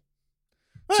stable.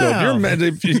 So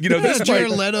if you're this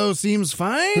Jared Leto seems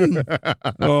fine.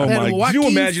 Oh that my! Joaquin Can you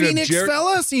imagine Phoenix if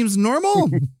fella seems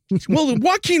normal? Well,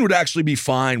 Joaquin would actually be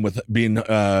fine with being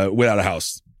without a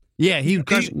house. Yeah, he's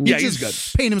good.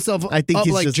 Paint himself I think up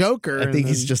he's like just, Joker. I think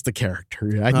he's just a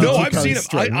character. I've seen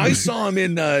him. I saw him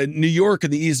in New York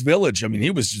in the East Village. I mean, he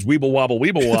was just weeble wobble.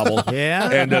 Yeah,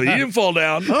 and he didn't fall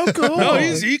down. Oh, cool. No,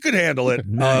 he could handle it.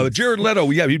 Nice. Jared Leto,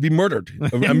 he'd be murdered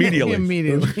immediately.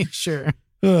 Immediately, sure.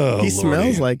 He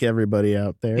smells like everybody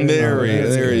out there.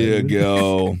 There you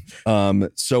go.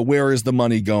 So where is the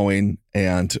money going?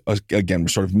 And again, we're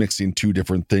sort of mixing two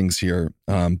different things here.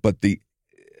 But the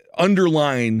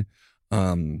underlying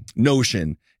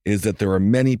notion is that there are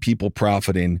many people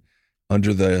profiting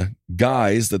under the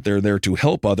guise that they're there to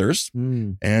help others,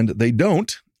 and they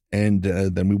don't. And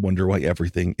then we wonder why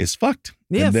everything is fucked.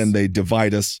 Yes. And then they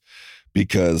divide us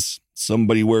because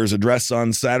somebody wears a dress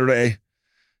on Saturday,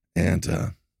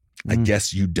 and I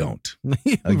guess you don't.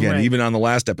 Again, even on the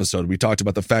last episode, we talked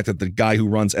about the fact that the guy who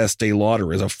runs Estee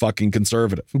Lauder is a fucking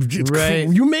conservative. Right.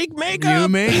 You make makeup. You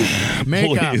make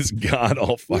makeup. Please God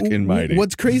all fucking mighty.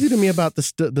 What's crazy to me about the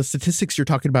statistics you're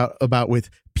talking about with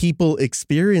people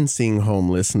experiencing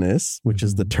homelessness, which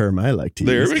is the term I like to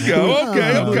use. There we go.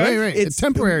 Okay. Right. It's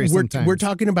temporary sometimes. We're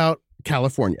talking about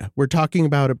California. We're talking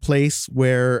about a place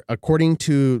where, according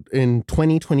to in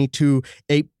 2022,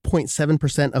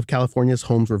 8.7% of California's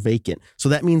homes were vacant. So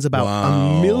that means about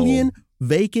 1 million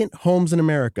vacant homes in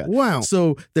America. Wow.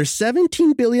 So there's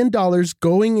 $17 billion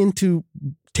going into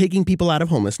taking people out of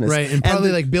homelessness. Right. And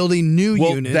probably like building new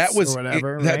units or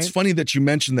whatever. That's funny that you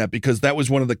mentioned that, because that was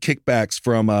one of the kickbacks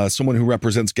from someone who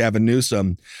represents Gavin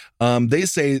Newsom. They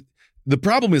say the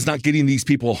problem is not getting these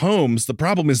people homes. The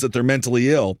problem is that they're mentally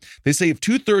ill. They say if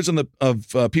 2/3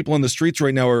 of people on the streets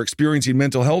right now are experiencing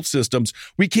mental health systems,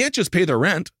 we can't just pay their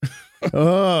rent.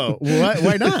 Oh,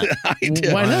 why not?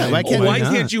 Why not? Why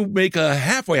can't you make a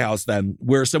halfway house then,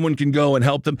 where someone can go and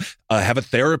help them have a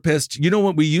therapist? You know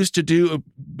what we used to do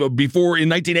before in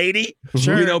 1980?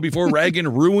 Sure. You know, before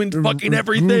Reagan ruined fucking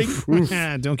everything.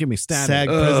 Don't get me started. SAG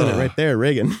president right there,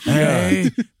 Reagan. Hey,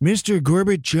 Mr.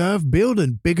 Gorbachev, build a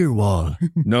bigger wall.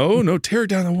 No, tear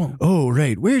down the wall. Oh,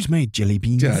 right. Where's my jelly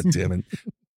beans? God damn it.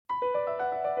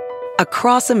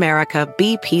 Across America,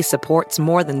 BP supports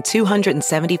more than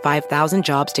 275,000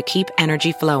 jobs to keep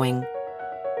energy flowing.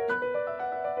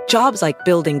 Jobs like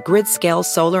building grid-scale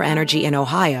solar energy in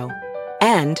Ohio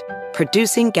and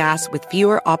producing gas with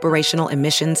fewer operational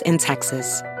emissions in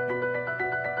Texas.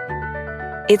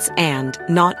 It's and,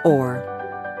 not or.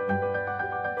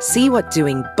 See what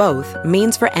doing both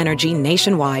means for energy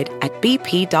nationwide at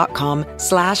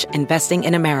bp.com/investing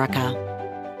in America.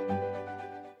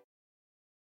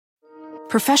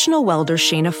 Professional welder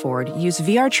Shayna Ford used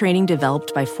VR training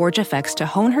developed by ForgeFX to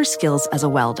hone her skills as a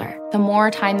welder. The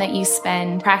more time that you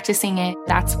spend practicing it,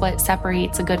 that's what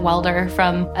separates a good welder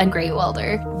from a great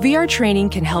welder. VR training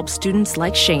can help students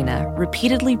like Shayna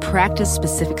repeatedly practice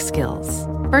specific skills.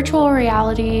 Virtual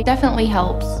reality definitely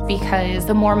helps because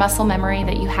the more muscle memory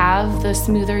that you have, the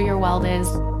smoother your weld is.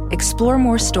 Explore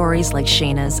more stories like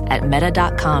Shayna's at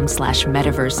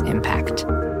meta.com/metaverseimpact.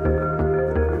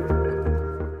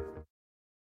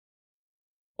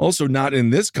 Also not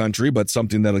in this country, but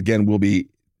something that, again, will be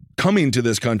coming to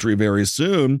this country very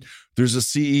soon. There's a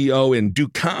CEO in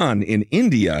Dukan in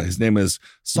India. His name is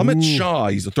Sumit Shah.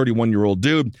 He's a 31-year-old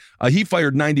dude. He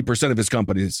fired 90% of his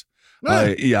companies,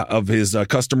 of his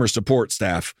customer support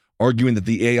staff, arguing that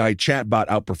the AI chatbot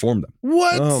outperformed them.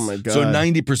 What? Oh, my God. So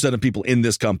 90% of people in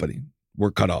this company were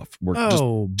cut off. We're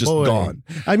just gone.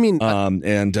 I mean,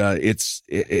 it's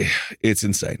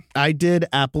insane. I did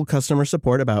Apple customer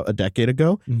support about a decade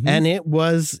ago, and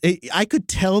I could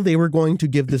tell they were going to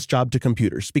give this job to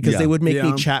computers because they would make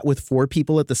me chat with 4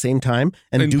 people at the same time.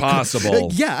 And Impossible.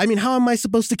 I mean, how am I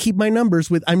supposed to keep my numbers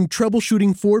I'm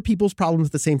troubleshooting 4 people's problems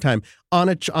at the same time on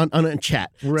a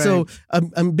chat. Right. So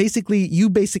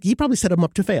he probably set them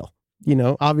up to fail.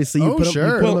 Obviously you put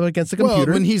them against a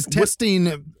computer. Well, when he's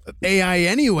testing AI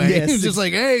anyway, Yes. he's just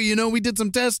like, hey, we did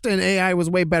some tests and AI was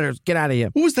way better. Get out of here.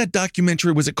 What was that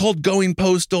documentary? Was it called Going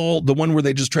Postal? The one where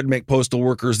they just tried to make postal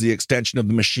workers the extension of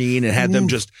the machine and had them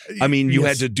you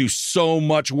had to do so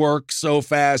much work so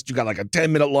fast. You got like a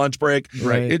 10-minute lunch break.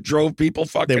 Right. It drove people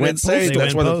fucking insane.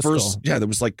 That's why the first, there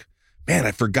was like, man,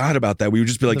 I forgot about that. We would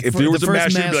just be like, if there was a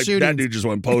mass shooting, we'd be like, that dude just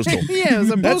went postal. Yeah, it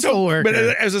was a postal worker. But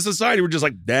as a society, we're just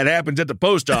like, that happens at the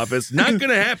post office. Not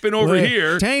going to happen over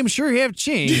here. Times sure have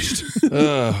changed.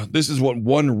 This is what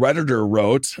one Redditor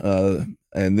wrote.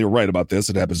 And they're right about this.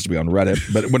 It happens to be on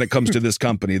Reddit. But when it comes to this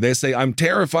company, they say, I'm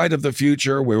terrified of the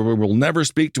future where we will never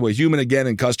speak to a human again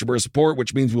in customer support,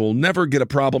 which means we will never get a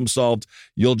problem solved.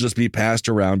 You'll just be passed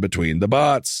around between the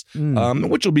bots,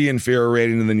 which will be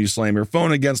infuriating. And then you slam your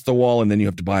phone against the wall and then you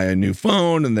have to buy a new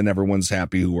phone. And then everyone's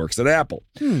happy who works at Apple.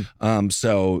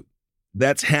 So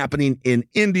that's happening in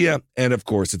India. And of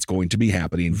course, it's going to be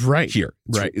happening here.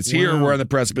 It's here. We're on the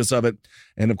precipice of it.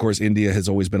 And of course, India has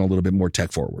always been a little bit more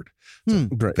tech forward. So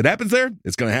if it happens there,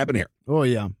 it's going to happen here. Oh,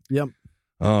 yeah. Yep.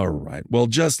 All right. Well,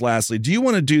 just lastly, do you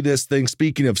want to do this thing?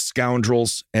 Speaking of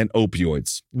scoundrels and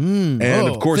opioids.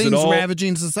 Of course, things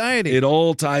ravaging society. It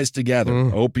all ties together.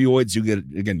 Opioids,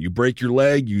 you break your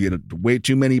leg, you get way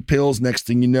too many pills. Next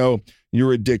thing you know,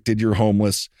 you're addicted, you're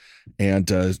homeless,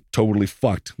 and totally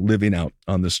fucked living out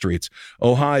on the streets.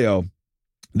 Ohio,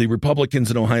 the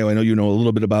Republicans in Ohio, I know you know a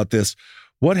little bit about this.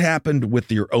 What happened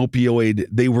with your opioid?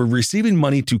 They were receiving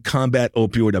money to combat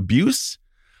opioid abuse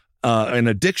and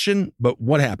addiction, but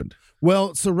what happened?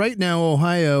 Well, so right now,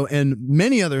 Ohio and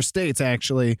many other states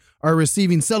actually are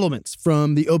receiving settlements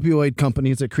from the opioid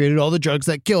companies that created all the drugs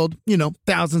that killed,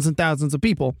 thousands and thousands of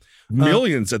people.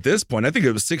 Millions at this point. I think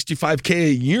it was $65K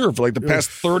a year for like the past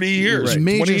 30 years, 20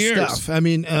 Major years. Stuff. I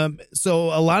mean,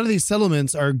 so a lot of these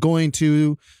settlements are going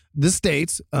to the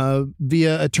states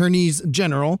via attorneys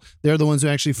general. They're the ones who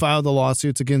actually filed the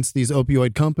lawsuits against these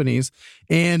opioid companies.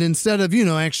 And instead of,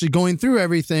 actually going through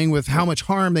everything with how much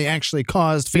harm they actually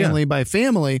caused family by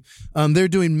family, they're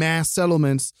doing mass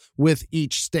settlements with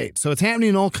each state. So it's happening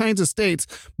in all kinds of states.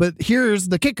 But here's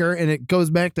the kicker, and it goes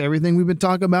back to everything we've been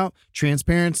talking about: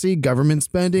 transparency, government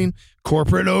spending,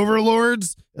 corporate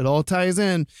overlords. It all ties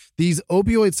in. These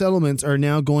opioid settlements are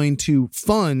now going to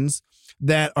funds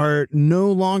that are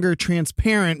no longer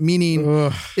transparent,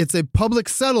 meaning it's a public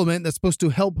settlement that's supposed to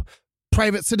help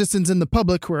private citizens in the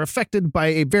public who are affected by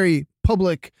a very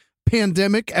public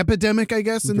epidemic, I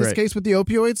guess, in this case with the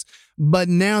opioids. But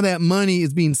now that money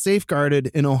is being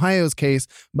safeguarded in Ohio's case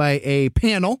by a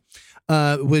panel,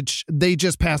 which they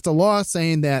just passed a law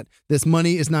saying that this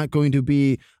money is not going to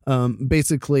be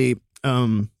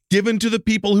given to the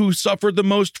people who suffered the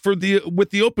most with the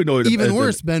opioid. Even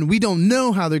worse, Ben, we don't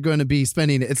know how they're going to be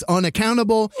spending it. It's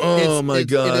unaccountable. Oh, my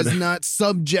God. It is not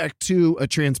subject to a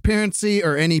transparency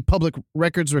or any public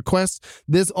records requests.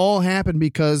 This all happened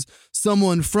because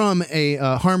someone from a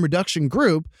harm reduction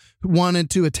group wanted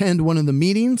to attend one of the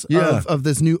meetings of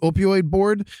this new opioid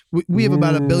board. We have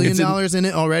about $1 billion in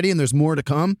it already, and there's more to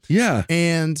come. Yeah.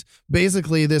 And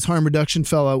basically, this harm reduction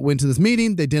fellow went to this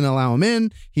meeting. They didn't allow him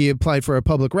in. He applied for a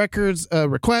public records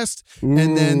request.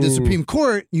 And then the Supreme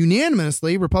Court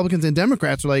unanimously, Republicans and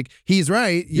Democrats, were like, he's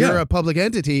right. You're a public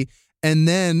entity. And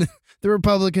then the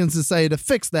Republicans decided to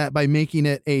fix that by making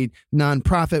it a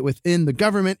nonprofit within the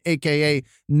government, aka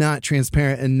not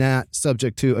transparent and not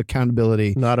subject to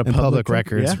accountability, not a public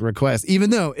records request,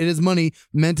 even though it is money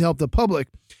meant to help the public.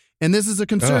 And this is a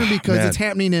concern because it's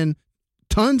happening in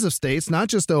tons of states, not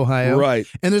just Ohio. Right.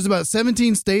 And there's about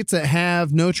 17 states that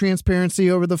have no transparency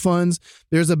over the funds.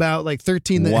 There's about like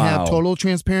 13 that have total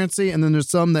transparency. And then there's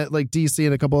some that, like DC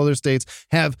and a couple other states,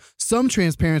 have some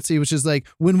transparency, which is like,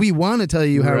 when we want to tell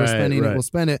you how we're spending it, we'll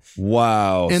spend it.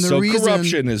 Wow. And so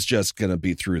corruption is just going to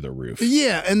be through the roof.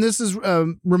 Yeah. And this is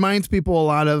reminds people a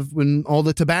lot of when all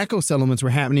the tobacco settlements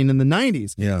were happening in the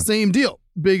 90s. Yeah. Same deal.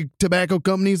 big tobacco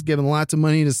companies giving lots of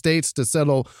money to states to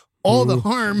settle all the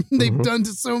harm they've done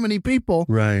to so many people.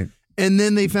 Right. And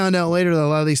then they found out later that a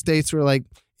lot of these states were like,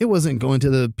 it wasn't going to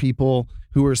the people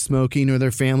who were smoking or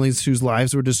their families whose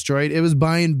lives were destroyed. It was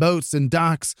buying boats and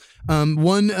docks. Joe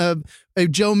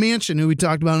Manchin, who we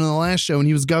talked about in the last show, when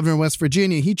he was governor of West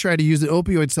Virginia, he tried to use the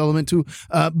opioid settlement to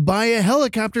buy a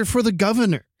helicopter for the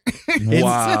governor.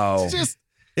 Wow. It's just,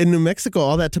 in New Mexico,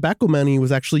 all that tobacco money was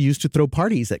actually used to throw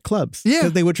parties at clubs. Yeah.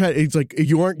 They would try, it's like,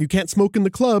 you can't smoke in the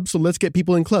club, so let's get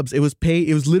people in clubs. It was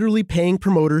literally paying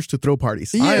promoters to throw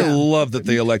parties. I love that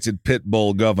they elected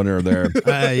Pitbull governor there.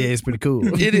 yeah, it's pretty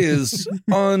cool. It is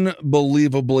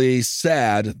unbelievably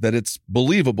sad that it's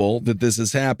believable that this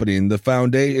is happening. The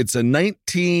foundation, it's a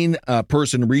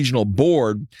 19-person regional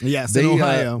board. Yes, in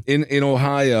Ohio. In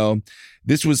Ohio.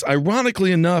 This was,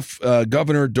 ironically enough,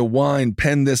 Governor DeWine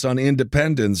penned this on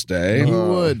Independence Day. He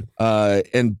would.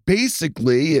 And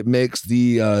basically, it makes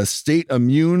the state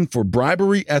immune for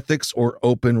bribery, ethics, or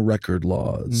open record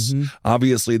laws. Mm-hmm.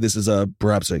 Obviously, this is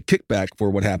perhaps a kickback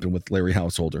for what happened with Larry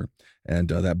Householder. And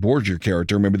that Borgia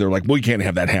character, maybe they're like, well, you can't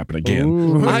have that happen again.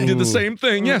 Ooh. I did the same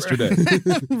thing yesterday.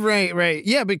 Right.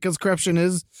 Yeah, because corruption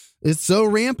is so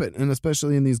rampant, and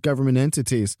especially in these government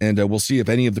entities. And we'll see if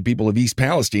any of the people of East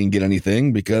Palestine get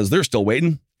anything, because they're still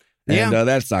waiting. And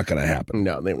that's not going to happen.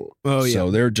 No, they won't. Oh, yeah. So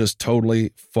they're just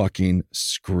totally fucking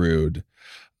screwed.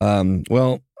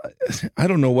 Well, I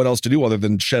don't know what else to do other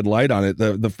than shed light on it.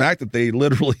 The fact that they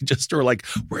literally just are like,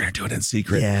 we're going to do it in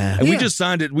secret. Yeah. And we just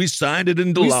signed it. We signed it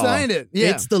into law. We signed it.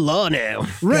 Yeah. It's the law now.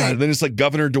 Right. God, then it's like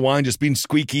Governor DeWine just being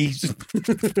squeaky.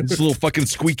 This little fucking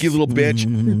squeaky little bitch.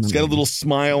 He's got a little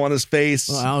smile on his face.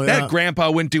 Well, that grandpa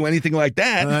wouldn't do anything like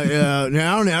that.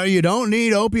 Now you don't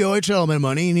need opioid settlement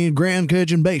money. You need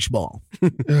grandkids and baseball.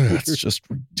 That's just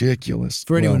ridiculous.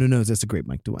 For anyone who knows, that's a great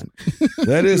Mike DeWine.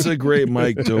 That is a great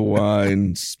Mike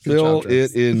DeWine. Spill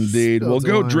it indeed. We'll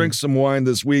go drink some wine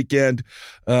this weekend.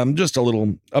 Just a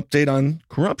little update on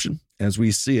corruption as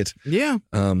we see it. Yeah.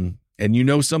 And you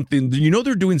know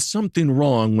they're doing something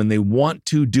wrong when they want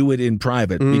to do it in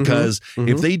private, because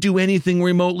if they do anything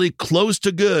remotely close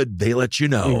to good, they let you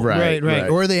know. Right.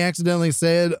 Or they accidentally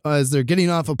say it as they're getting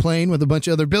off a plane with a bunch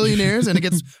of other billionaires, and it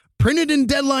gets printed in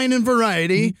Deadline and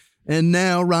Variety. And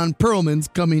now Ron Perlman's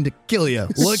coming to kill you.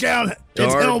 Look out.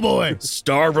 It's Hellboy.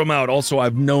 Starve them out. Also,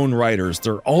 I've known writers.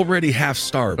 They're already half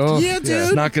starved. Oh, yeah, dude.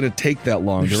 It's not going to take that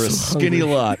long. They're a skinny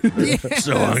lot. Yes.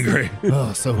 So hungry.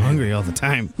 Oh, so hungry all the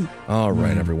time. All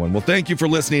right, everyone. Well, thank you for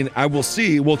listening.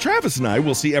 Travis and I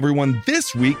will see everyone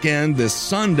this weekend, this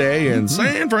Sunday in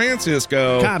San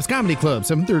Francisco. Cobb's Comedy Club,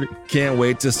 7:30. Can't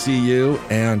wait to see you.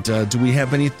 And do we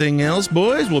have anything else,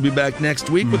 boys? We'll be back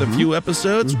next week with a few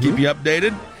episodes. Keep you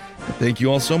updated. Thank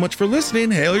you all so much for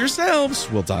listening. Hail yourselves.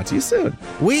 We'll talk to you soon.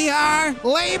 We are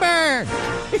labor.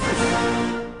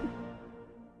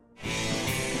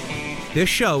 This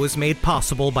show is made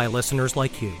possible by listeners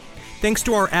like you. Thanks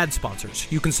to our ad sponsors,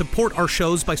 you can support our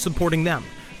shows by supporting them.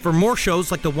 For more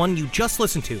shows like the one you just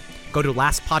listened to, go to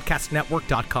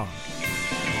lastpodcastnetwork.com.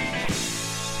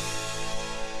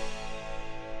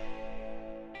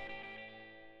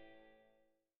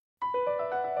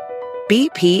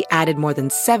 BP added more than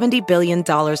 $70 billion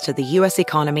to the U.S.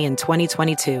 economy in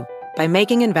 2022 by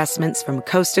making investments from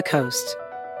coast to coast.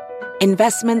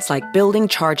 Investments like building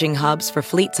charging hubs for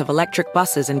fleets of electric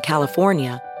buses in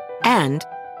California and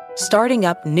starting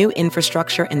up new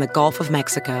infrastructure in the Gulf of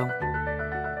Mexico.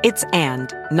 It's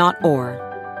and, not or.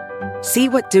 See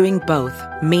what doing both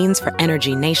means for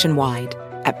energy nationwide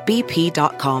at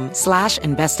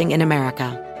bp.com/investing in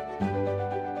America.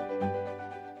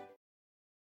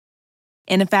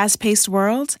 In a fast-paced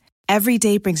world, every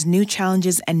day brings new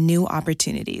challenges and new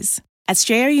opportunities. At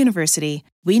Strayer University,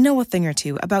 we know a thing or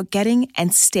two about getting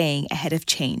and staying ahead of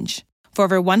change. For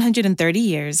over 130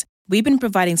 years, we've been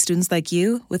providing students like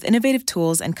you with innovative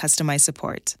tools and customized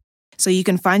support, so you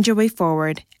can find your way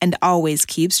forward and always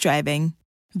keep striving.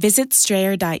 Visit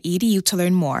strayer.edu to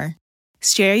learn more.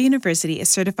 Strayer University is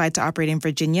certified to operate in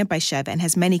Virginia by Chev and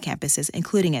has many campuses,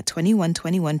 including at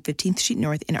 2121 15th Street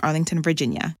North in Arlington,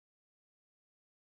 Virginia.